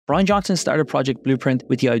Bryan Johnson started Project Blueprint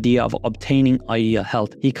with the idea of obtaining ideal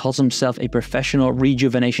health. He calls himself a professional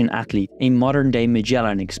rejuvenation athlete, a modern-day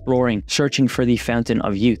Magellan exploring, searching for the fountain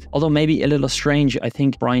of youth. Although maybe a little strange, I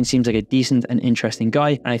think Bryan seems like a decent and interesting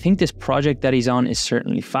guy, and I think this project that he's on is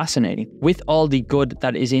certainly fascinating. With all the good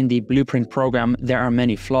that is in the Blueprint program, there are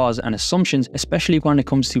many flaws and assumptions, especially when it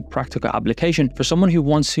comes to practical application for someone who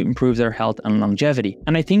wants to improve their health and longevity.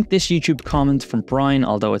 And I think this YouTube comment from Bryan,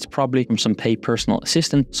 although it's probably from some paid personal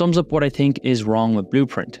assistant, sums up what I think is wrong with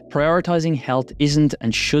Blueprint. Prioritizing health isn't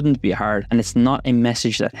and shouldn't be hard, and it's not a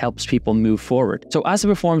message that helps people move forward. So as a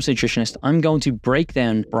performance nutritionist, I'm going to break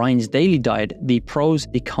down Bryan's daily diet, the pros,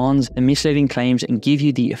 the cons, the misleading claims, and give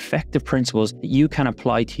you the effective principles that you can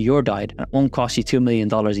apply to your diet, and it won't cost you $2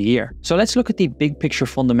 million a year. So let's look at the big picture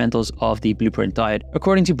fundamentals of the Blueprint diet.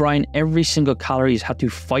 According to Bryan, every single calorie has had to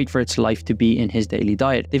fight for its life to be in his daily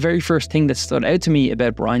diet. The very first thing that stood out to me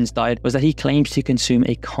about Bryan's diet was that he claims to consume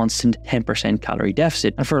a constant 10% calorie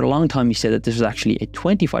deficit, and for a long time he said that this was actually a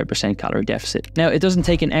 25% calorie deficit. Now, it doesn't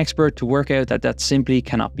take an expert to work out that that simply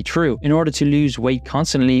cannot be true. In order to lose weight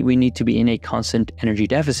constantly, we need to be in a constant energy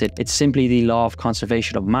deficit. It's simply the law of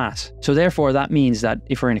conservation of mass. So therefore, that means that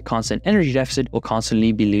if we're in a constant energy deficit, we'll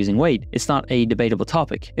constantly be losing weight. It's not a debatable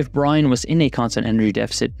topic. If Bryan was in a constant energy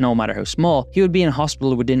deficit, no matter how small, he would be in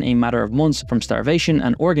hospital within a matter of months from starvation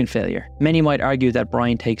and organ failure. Many might argue that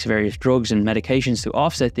Bryan takes various drugs and medications to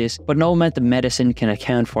offset this, but no amount of medicine can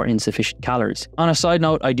account for insufficient calories. On a side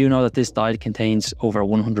note, I do know that this diet contains over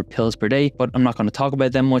 100 pills per day, but I'm not going to talk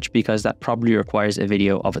about them much because that probably requires a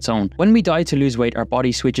video of its own. When we diet to lose weight, our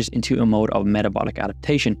body switches into a mode of metabolic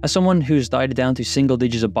adaptation. As someone who's dieted down to single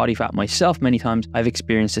digits of body fat myself many times, I've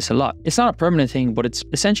experienced this a lot. It's not a permanent thing, but it's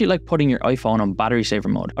essentially like putting your iPhone on battery saver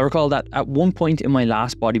mode. I recall that at one point in my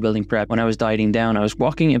last bodybuilding prep, when I was dieting down, I was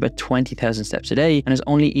walking about 20,000 steps a day and I was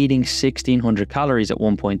only eating 1,600 calories at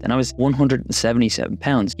one point, and I was 177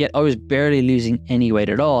 pounds. Yet I was barely losing any weight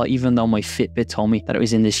at all, even though my Fitbit told me that it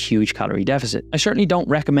was in this huge calorie deficit. I certainly don't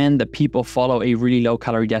recommend that people follow a really low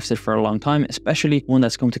calorie deficit for a long time, especially one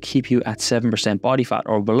that's going to keep you at 7% body fat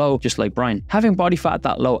or below, just like Bryan. Having body fat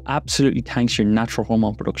that low absolutely tanks your natural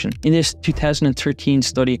hormone production. In this 2013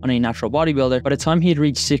 study on a natural bodybuilder, by the time he had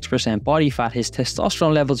reached 6% body fat, his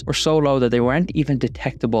testosterone levels were so low that they weren't even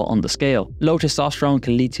detectable on the scale. Low testosterone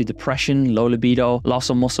can lead to depression, low libido, loss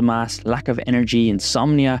of muscle mass, lack of energy,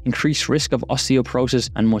 insomnia, increased risk of osteoporosis,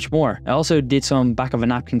 and much more. I also did some back of a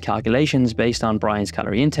napkin calculations based on Bryan's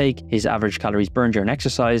calorie intake, his average calories burned during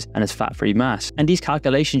exercise, and his fat-free mass. And these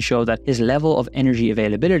calculations show that his level of energy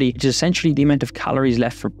availability, which is essentially the amount of calories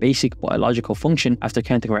left for basic biological function after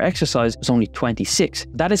counting our exercise, was only 26.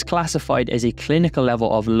 That is classified as a clinical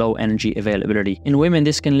level of low energy availability. In women,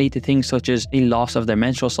 this can lead to things such as a loss of their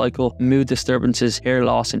menstrual cycle, mood disturbances, hair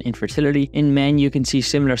loss, and infertility. In men, you can see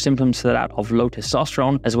similar symptoms to that of low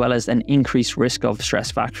testosterone, as well as an increased risk of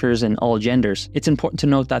stress fractures in all genders. It's important to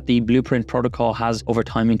note that the Blueprint protocol has over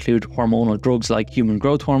time included hormonal drugs like human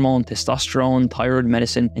growth hormone, testosterone, thyroid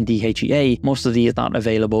medicine, and DHEA. Most of these are not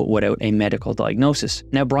available without a medical diagnosis.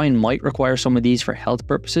 Now, Bryan might require some of these for health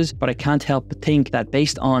purposes, but I can't help but think that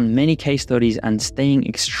based on many case studies and staying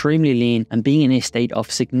extremely lean and being in a state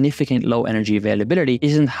of significant low energy availability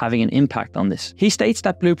isn't having an impact on this. He states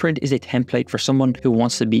that Blueprint is a template for someone who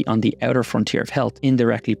wants to be on the outer frontier of health,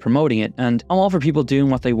 indirectly promoting it. And I'm all for people doing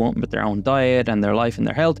what they want with their own diet and their life and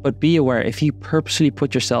their health, but be aware, if you purposely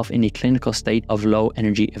put yourself in a clinical state of low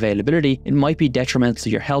energy availability, it might be detrimental to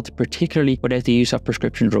your health, particularly without the use of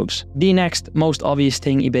prescription drugs. The next most obvious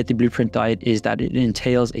thing about the Blueprint diet is that it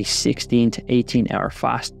entails a 16 to 18 hour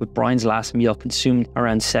fast, with Bryan's last meal consumed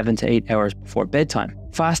around 7 to 8 hours before bedtime.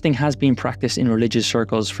 Fasting has been practiced in religious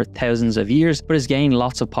circles for thousands of years, but has gained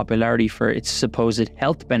lots of popularity for its supposed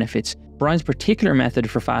health benefits. Bryan's particular method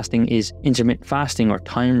for fasting is intermittent fasting or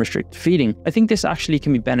time-restricted feeding. I think this actually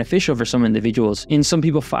can be beneficial for some individuals. In some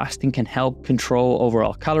people, fasting can help control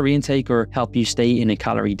overall calorie intake or help you stay in a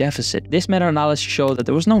calorie deficit. This meta-analysis showed that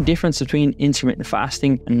there was no difference between intermittent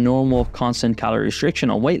fasting and normal constant calorie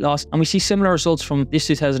restriction on weight loss, and we see similar results from this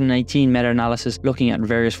 2018 meta-analysis looking at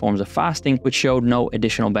various forms of fasting, which showed no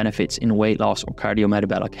additional benefits in weight loss or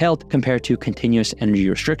cardiometabolic health compared to continuous energy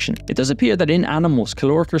restriction. It does appear that in animals,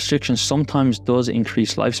 caloric restriction sometimes does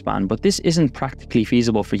increase lifespan, but this isn't practically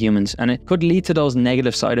feasible for humans, and it could lead to those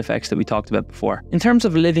negative side effects that we talked about before. In terms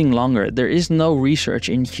of living longer, there is no research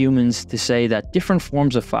in humans to say that different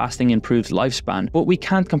forms of fasting improves lifespan, but we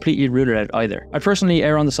can't completely rule it out either. I personally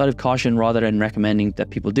err on the side of caution rather than recommending that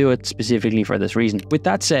people do it specifically for this reason. With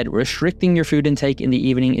that said, restricting your food intake in the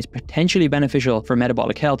evening is potentially beneficial for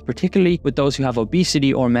metabolic health, particularly with those who have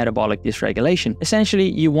obesity or metabolic dysregulation. Essentially,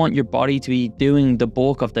 you want your body to be doing the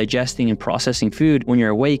bulk of digesting and processing food when you're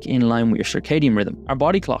awake in line with your circadian rhythm. Our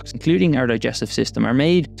body clocks, including our digestive system, are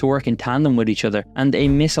made to work in tandem with each other, and a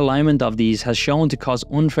misalignment of these has shown to cause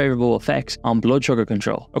unfavorable effects on blood sugar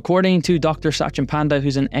control. According to Dr. Sachin Panda,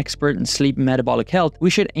 who's an expert in sleep and metabolic health, we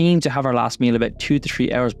should aim to have our last meal about 2 to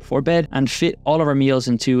 3 hours before bed and fit all of our meals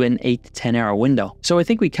into an 8 to 10 hour window. So I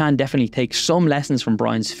think we can definitely take some lessons from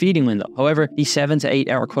Bryan's feeding window. However, the 7 to 8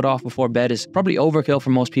 hour cutoff before bed is probably overkill for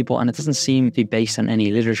most people, and it doesn't seem to be based on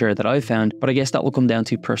any literature that I've found, but I guess that will come down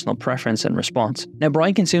to personal preference and response. Now,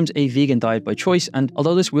 Bryan consumes a vegan diet by choice, and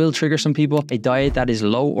although this will trigger some people, a diet that is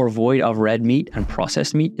low or void of red meat and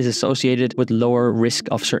processed meat is associated with lower risk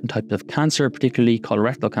of certain types of cancer, particularly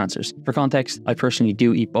colorectal cancers. For context, I personally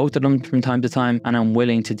do eat both of them from time to time, and I'm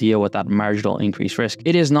willing to deal with that marginal increased risk.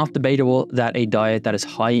 It is not debatable that a diet that is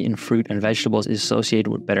high in fruit and vegetables is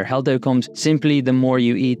associated with better health outcomes. Simply, the more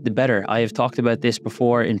you eat, the better. I have talked about this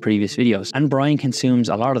before in previous videos, and Bryan consumes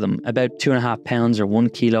a lot of them, about 2.5 pounds or 1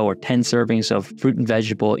 kilo or 10 servings of fruit and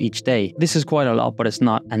vegetable each day. This is quite a lot, but it's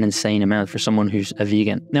not an insane amount for someone who's a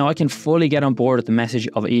vegan. Now, I can fully get on board with the message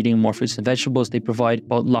of eating more fruits and vegetables. They provide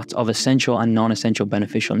both lots of essential and non-essential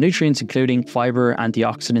beneficial nutrients, including fiber,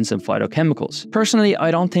 antioxidants, and phytochemicals. Personally,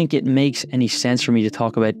 I don't think it makes any sense for me to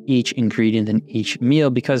talk about each ingredient in each meal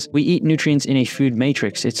because we eat nutrients in a food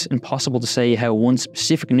matrix. It's impossible to say how one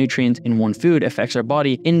specific nutrient in one food affects our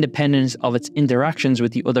body independent of its interactions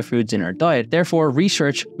with the other foods in our diet. Therefore,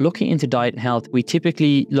 research looking into diet and health, we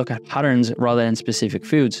typically look at patterns rather than specific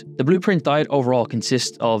foods. The Blueprint diet overall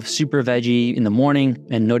consists of super veggie in the morning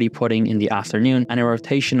and nutty pudding in the afternoon, and a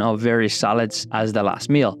rotation of various salads as the last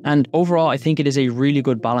meal. And overall, I think it is a really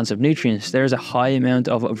good balance of nutrients. There's a high amount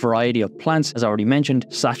of a variety of plants, as I already mentioned.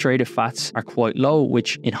 Saturated fats are quite low,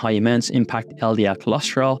 which in high amounts impact LDL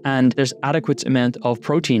cholesterol, and there's adequate amount of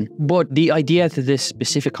protein. But the idea that this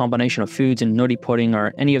specific combination of foods in nutty pudding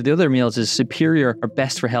or any of the other meals is superior or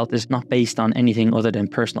best for health is not based on anything other than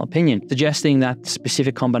personal opinion. Suggesting that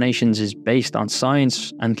specific combinations is based on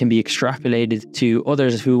science and can be extrapolated to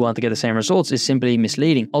others who want to get the same results is simply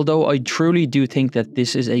misleading. Although I truly do think that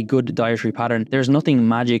this is a good dietary pattern, there's nothing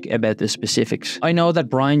magic about the specifics. I know that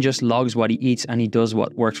Bryan just logs what he eats and he does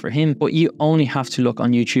what works for him, but you only have to look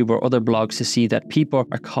on YouTube or other blogs to see that people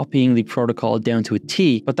are copying the protocol down to a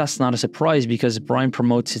T. But that's not a surprise because Bryan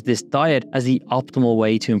promotes this diet as the optimal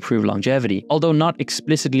way to improve longevity. Although not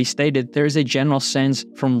explicitly stated, there is a general sense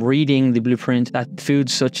from reading the Blueprint that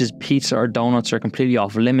foods such as pizza or donuts are completely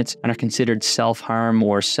off limits and are considered self-harm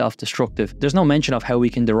or self-destructive. There's no mention of how we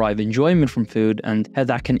can derive enjoyment from food and how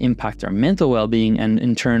that can impact our mental well-being and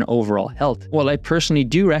in turn overall health. While I personally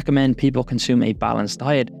do recommend people consume a balanced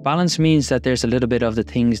diet, balance means that there's a little bit of the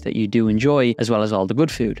things that you do enjoy as well as all the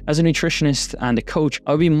good food. As a nutritionist and a coach,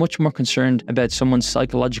 I would be much more concerned about someone's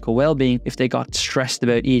psychological well-being if they got stressed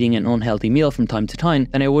about eating an unhealthy meal from time to time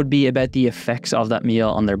than I would be about the effects of that meal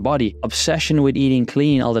on their body. Obsession with eating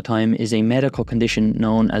clean all the time is a medical condition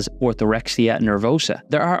known as orthorexia nervosa.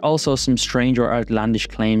 There are also some strange or outlandish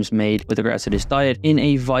claims made with regards to this diet. In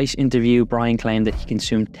a Vice interview, Bryan claimed that he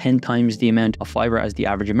consumed 10 times the amount of fiber as the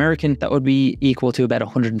average American. That would be equal to about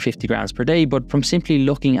 150 grams per day, but from simply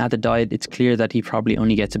looking at the diet, it's clear that he probably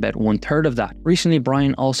only gets about 1/3 of that. Recently,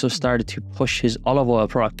 Bryan also started to push his olive oil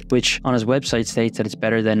product, which on his website states that it's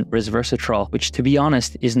better than resveratrol, which to be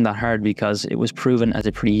honest isn't that hard because it was proven as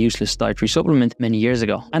a pretty useless dietary supplement many years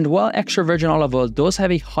ago. And while extra virgin olive oil does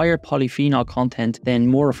have a higher polyphenol content than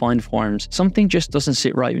more refined forms, something just doesn't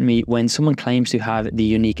sit right with me when someone claims to have the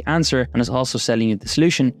unique answer and is also selling you the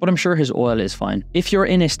solution, but I'm sure his oil is fine. If you're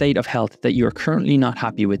in a state of health that you're currently not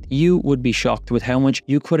happy with, you would be shocked with how much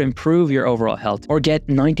you could improve your overall health or get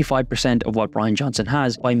 95% of what Bryan Johnson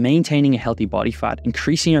has by maintaining a healthy body fat,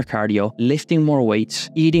 increasing your cardio, lifting more weights,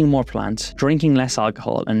 eating more plants, drinking less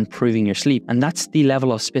alcohol, and improving your sleep. And that's the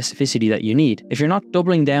level of specificity that you need. If you're not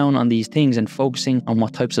doubling down on these things and focusing on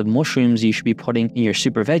what types of mushrooms you should be putting in your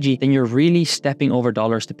super veggie, then you're really stepping over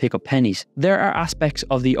dollars to pick up pennies. There are aspects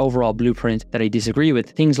of the overall Blueprint that I disagree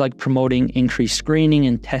with. Things like promoting increased screening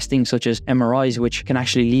and testing such as MRIs, which can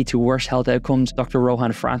actually lead to worse health outcomes. Dr.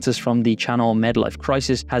 Rohan Francis from the channel Midlife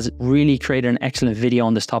Crisis has really created an excellent video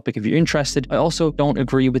on this topic if you're interested. I also don't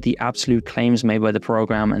agree with the absolute claims made by the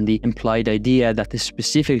program and the implied idea that the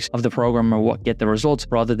specifics of the program are what get the results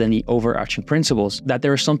rather than the overarching principles. That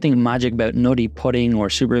there is something magic about nutty pudding or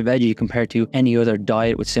super veggie compared to any other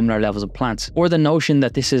diet with similar levels of plants. Or the notion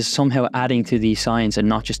that this is somehow adding to the science and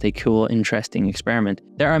not just a cool, interesting experiment.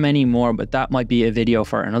 There are many more, but that might be a video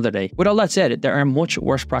for another day. With all that said, there are much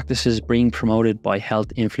worse practices being promoted by health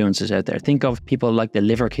influencers out there. Think of people like the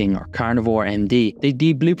Liver King or Carnivore MD.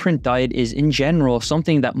 The Blueprint diet is in general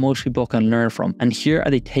something that most people can learn from, and here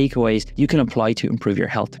are the takeaways you can apply to improve your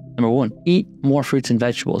health. Number 1, eat more fruits and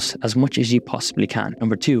vegetables as much as you possibly can.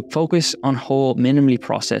 Number 2, focus on whole, minimally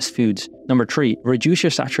processed foods. Number 3, reduce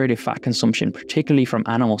your saturated fat consumption, particularly from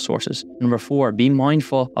animal sources. Number 4, be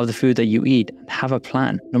mindful of the food that you eat and have a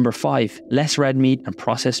plan. Number 5, less red meat and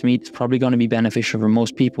processed meat is probably going to be beneficial for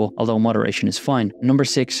most people, although moderation is fine. Number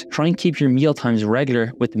 6, try and keep your meal times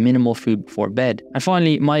regular with minimal food before bed. And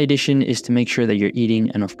finally, my addition is to make sure that you're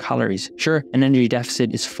eating enough calories. Sure, an energy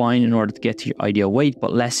deficit is fine in order to get to your ideal weight,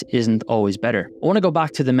 but less isn't always better. I want to go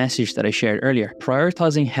back to the message that I shared earlier.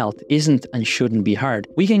 Prioritizing health isn't and shouldn't be hard.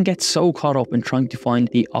 We can get so caught up in trying to find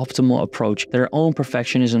the optimal approach that our own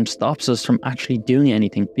perfectionism stops us from actually doing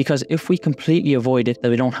anything, because if we completely avoid it,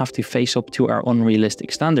 then we don't have to face up to our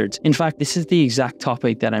unrealistic standards. In fact, this is the exact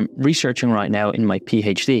topic that I'm researching right now in my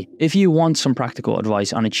PhD. If you want some practical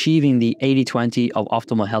advice on achieving the 80-20 of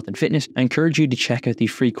optimal health and fitness, I encourage you to check out the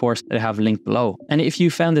free course that I have linked below. And if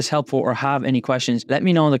you found this helpful or have any questions, let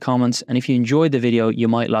me know in the comments, and if you enjoyed the video, you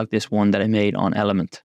might like this one that I made on Element.